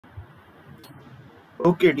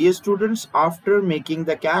Okay, dear students, after making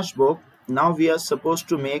the cash book, now we are supposed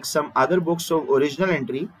to make some other books of original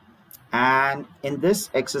entry. And in this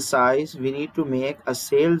exercise, we need to make a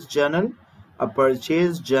sales journal, a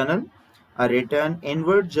purchase journal, a return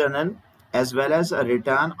inward journal, as well as a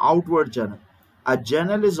return outward journal. A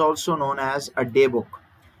journal is also known as a day book.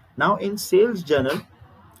 Now, in sales journal,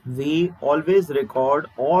 we always record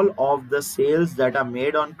all of the sales that are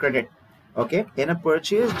made on credit. Okay, in a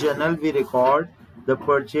purchase journal we record the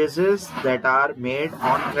purchases that are made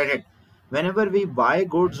on credit. Whenever we buy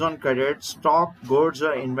goods on credit, stock, goods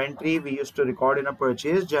or inventory, we used to record in a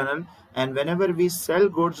purchase journal, and whenever we sell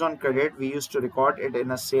goods on credit, we used to record it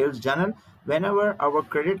in a sales journal. Whenever our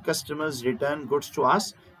credit customers return goods to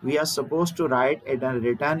us, we are supposed to write it in a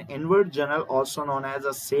return inward journal, also known as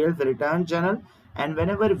a sales return journal. And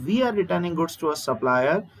whenever we are returning goods to a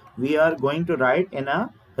supplier, we are going to write in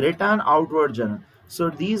a return outward journal. So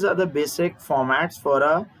these are the basic formats for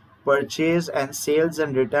a purchase and sales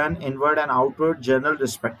and return inward and outward journal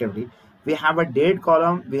respectively. We have a date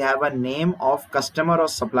column, we have a name of customer or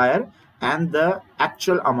supplier, and the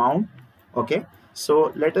actual amount. Okay,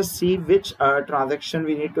 so let us see which transaction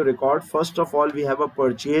we need to record. First of all, we have a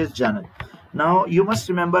purchase journal. Now you must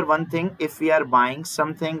remember one thing: if we are buying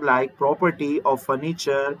something like property or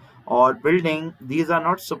furniture or building, these are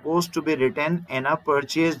not supposed to be written in a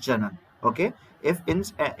purchase journal. Okay, if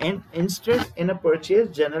instead in a purchase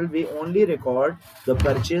journal we only record the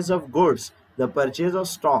purchase of goods, the purchase of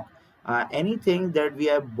stock, anything that we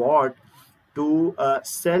have bought to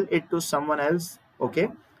sell it to someone else. Okay,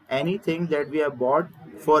 anything that we have bought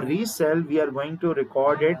for resale, we are going to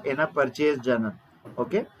record it in a purchase journal.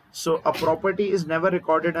 Okay, so a property is never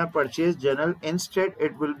recorded in a purchase journal. Instead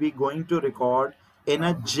it will be going to record in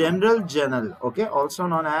a general journal. Okay, also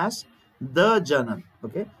known as the journal.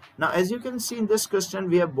 Okay, now as you can see in this question,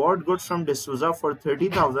 we have bought goods from D'Souza for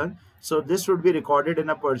 30,000. So this would be recorded in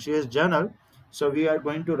a purchase journal. So we are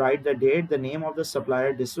going to write the date, the name of the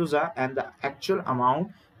supplier D'Souza, and the actual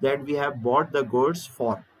amount that we have bought the goods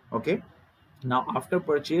for. Okay, now after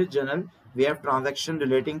purchase journal, we have transaction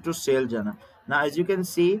relating to sale journal. Now as you can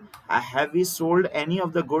see, have we sold any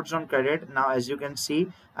of the goods on credit? Now as you can see,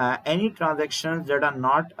 any transactions that are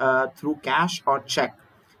not through cash or check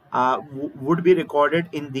would be recorded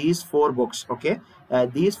in these four books. Okay,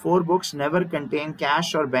 these four books never contain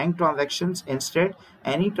cash or bank transactions. Instead,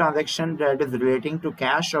 any transaction that is relating to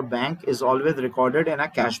cash or bank is always recorded in a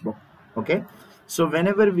cash book. Okay, so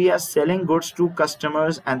whenever we are selling goods to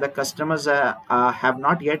customers and the customers have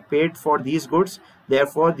not yet paid for these goods,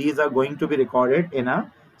 therefore these are going to be recorded in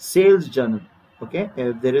a sales journal. Okay,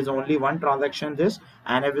 if there is only one transaction this,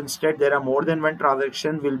 and if instead there are more than one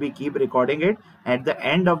transaction, we'll be keep recording it. At the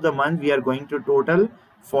end of the month, we are going to total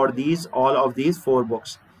for these all of these four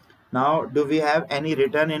books. Now do we have any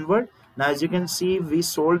return inward? Now as you can see, we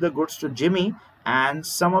sold the goods to Jimmy and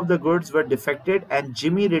some of the goods were defected and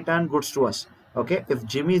Jimmy returned goods to us. Okay, if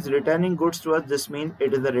Jimmy is returning goods to us, this means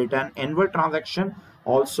it is a return inward transaction,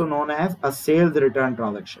 also known as a sales return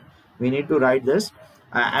transaction. We need to write this.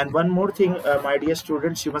 And one more thing, my dear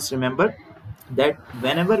students, you must remember that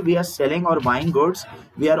whenever we are selling or buying goods,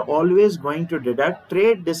 we are always going to deduct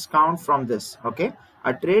trade discount from this. Okay,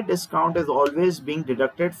 a trade discount is always being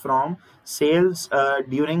deducted from sales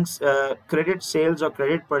during credit sales or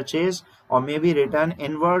credit purchase, or maybe return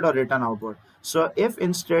inward or return outward. So if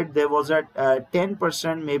instead there was a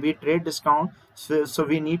 10% maybe trade discount, so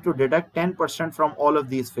we need to deduct 10% from all of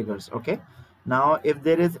these figures. Okay, now if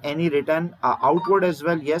there is any return outward as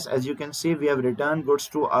well, yes, as you can see, we have returned goods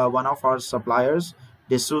to one of our suppliers,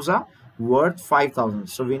 D'Souza, worth 5,000.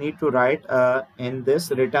 So we need to write in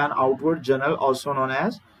this return outward journal, also known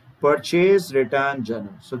as purchase return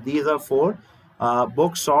journal. So these are four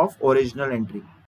books of original entry.